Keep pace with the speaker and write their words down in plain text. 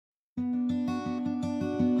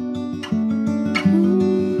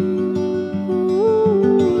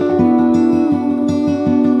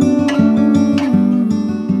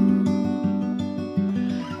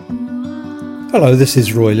Hello, this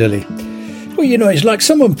is Roy Lilly. Well, it's like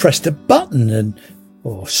someone pressed a button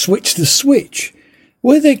or switched the switch.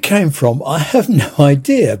 Where they came from, I have no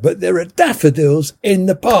idea, but there are daffodils in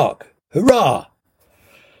the park. Hurrah!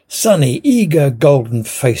 Sunny, eager, golden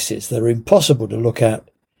faces that are impossible to look at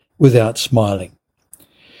without smiling.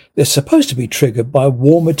 They're supposed to be triggered by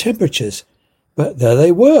warmer temperatures, but there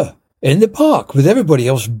they were, in the park, with everybody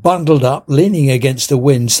else bundled up, leaning against the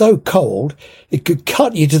wind, so cold it could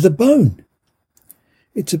cut you to the bone.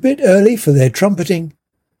 It's a bit early for their trumpeting,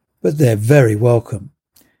 but they're very welcome.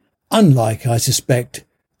 Unlike, I suspect,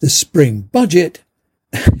 the spring budget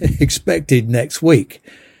expected next week.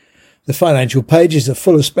 The financial pages are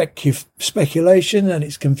full of speculation and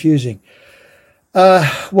it's confusing.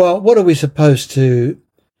 Well, what are we supposed to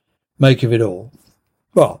make of it all?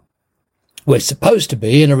 Well, we're supposed to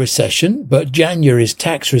be in a recession, but January's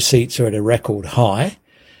tax receipts are at a record high.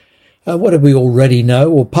 What do we already know?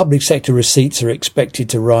 Well, public sector receipts are expected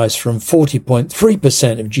to rise from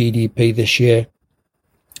 40.3% of GDP this year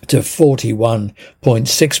to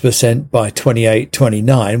 41.6% by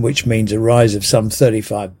 28-29, which means a rise of some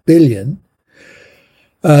 35 billion.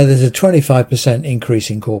 There's a 25% increase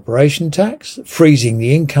in corporation tax, freezing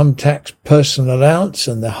the income tax, personal allowance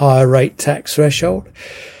and the higher rate tax threshold.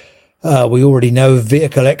 We already know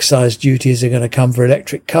vehicle excise duties are going to come for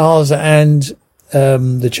electric cars, and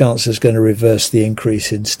the Chancellor's going to reverse the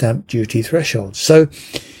increase in stamp duty thresholds. So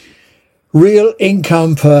real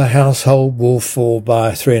income per household will fall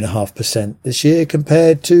by 3.5% this year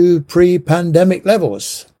compared to pre-pandemic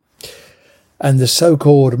levels. And the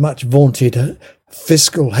so-called much vaunted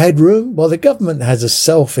fiscal headroom, well, the government has a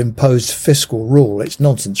self-imposed fiscal rule. It's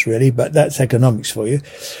nonsense, really, but that's economics for you.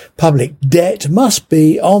 Public debt must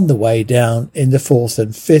be on the way down in the fourth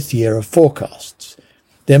and fifth year of forecasts.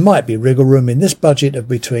 There might be wriggle room in this budget of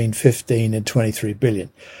between 15 and 23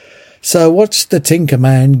 billion. So what's the Tinker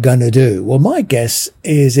Man gonna do? Well, my guess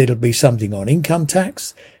is it'll be something on income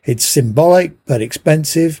tax. It's symbolic but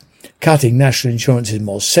expensive. Cutting national insurance is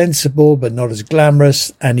more sensible but not as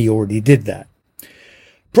glamorous, and he already did that.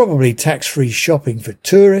 Probably tax-free shopping for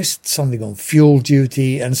tourists, something on fuel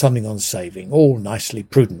duty and something on saving, all nicely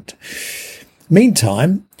prudent.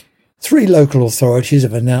 Meantime, 3 local authorities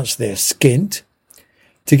have announced their skint.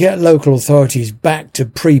 To get local authorities back to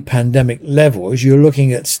pre-pandemic levels, you're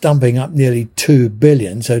looking at stumping up nearly 2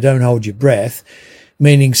 billion, so don't hold your breath,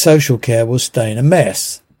 meaning social care will stay in a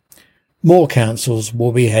mess. More councils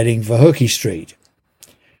will be heading for Hookie Street.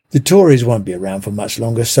 The Tories won't be around for much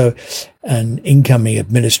longer, so an incoming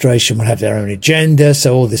administration will have their own agenda,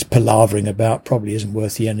 so all this palavering about probably isn't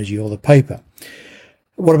worth the energy or the paper.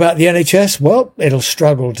 What about the NHS? Well, it'll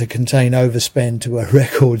struggle to contain overspend to a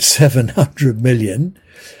record 700 million.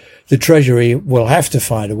 The Treasury will have to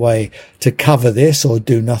find a way to cover this or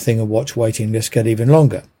do nothing and watch waiting lists get even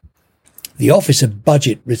longer. The Office of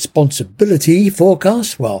Budget Responsibility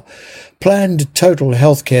forecast, well, planned total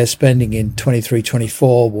healthcare spending in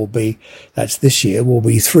 23-24 will be, that's this year, will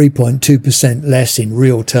be 3.2% less in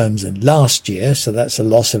real terms than last year. So that's a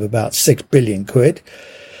loss of about 6 billion quid.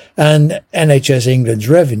 And NHS England's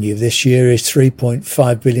revenue this year is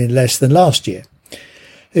 3.5 billion less than last year.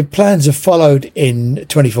 If plans are followed in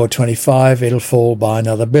 24-25, it'll fall by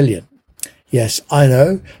another billion. Yes, I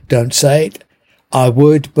know, don't say it. I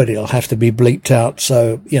would, but it'll have to be bleeped out,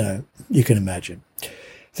 so, you can imagine.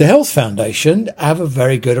 The Health Foundation have a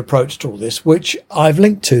very good approach to all this, which I've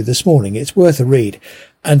linked to this morning. It's worth a read.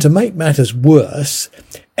 And to make matters worse,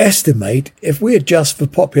 estimate if we adjust for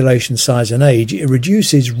population size and age, it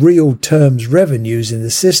reduces real terms revenues in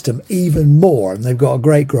the system even more. And they've got a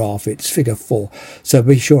great graph. It's figure 4. So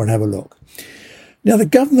be sure and have a look. Now, the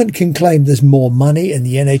government can claim there's more money in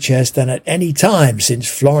the NHS than at any time since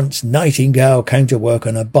Florence Nightingale came to work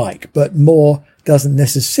on a bike, but more doesn't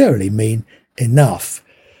necessarily mean enough.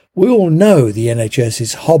 We all know the NHS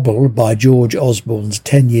is hobbled by George Osborne's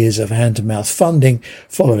 10 years of hand-to-mouth funding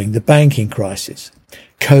following the banking crisis.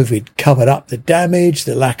 COVID covered up the damage,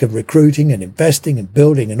 the lack of recruiting and investing and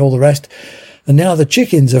building and all the rest, and now the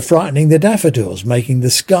chickens are frightening the daffodils, making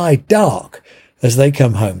the sky dark as they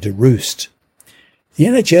come home to roost. The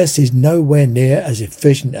NHS is nowhere near as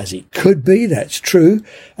efficient as it could be, that's true,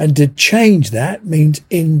 and to change that means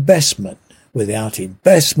investment. Without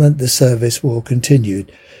investment, the service will continue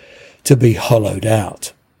to be hollowed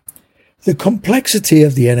out. The complexity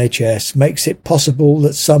of the NHS makes it possible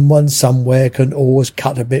that someone somewhere can always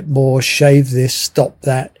cut a bit more, shave this, stop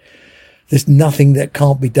that. There's nothing that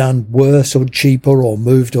can't be done worse or cheaper or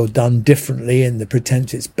moved or done differently in the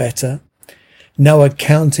pretense it's better. No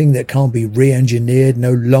accounting that can't be re-engineered,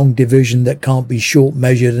 no long division that can't be short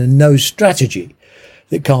measured, and no strategy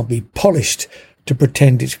that can't be polished to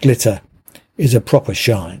pretend its glitter is a proper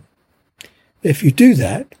shine. If you do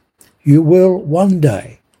that, you will one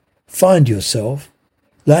day find yourself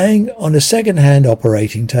laying on a second-hand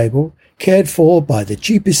operating table, cared for by the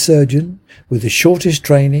cheapest surgeon with the shortest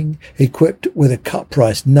training, equipped with a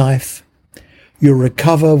cut-price knife. You'll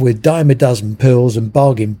recover with dime-a-dozen pills and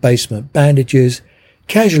bargain basement bandages,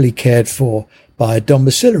 casually cared for by a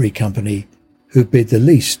domiciliary company who bid the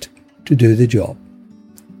least to do the job.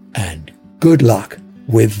 And good luck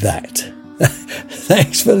with that.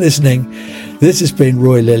 Thanks for listening. This has been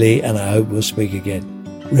Roy Lilly, and I hope we'll speak again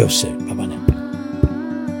real soon. Bye-bye.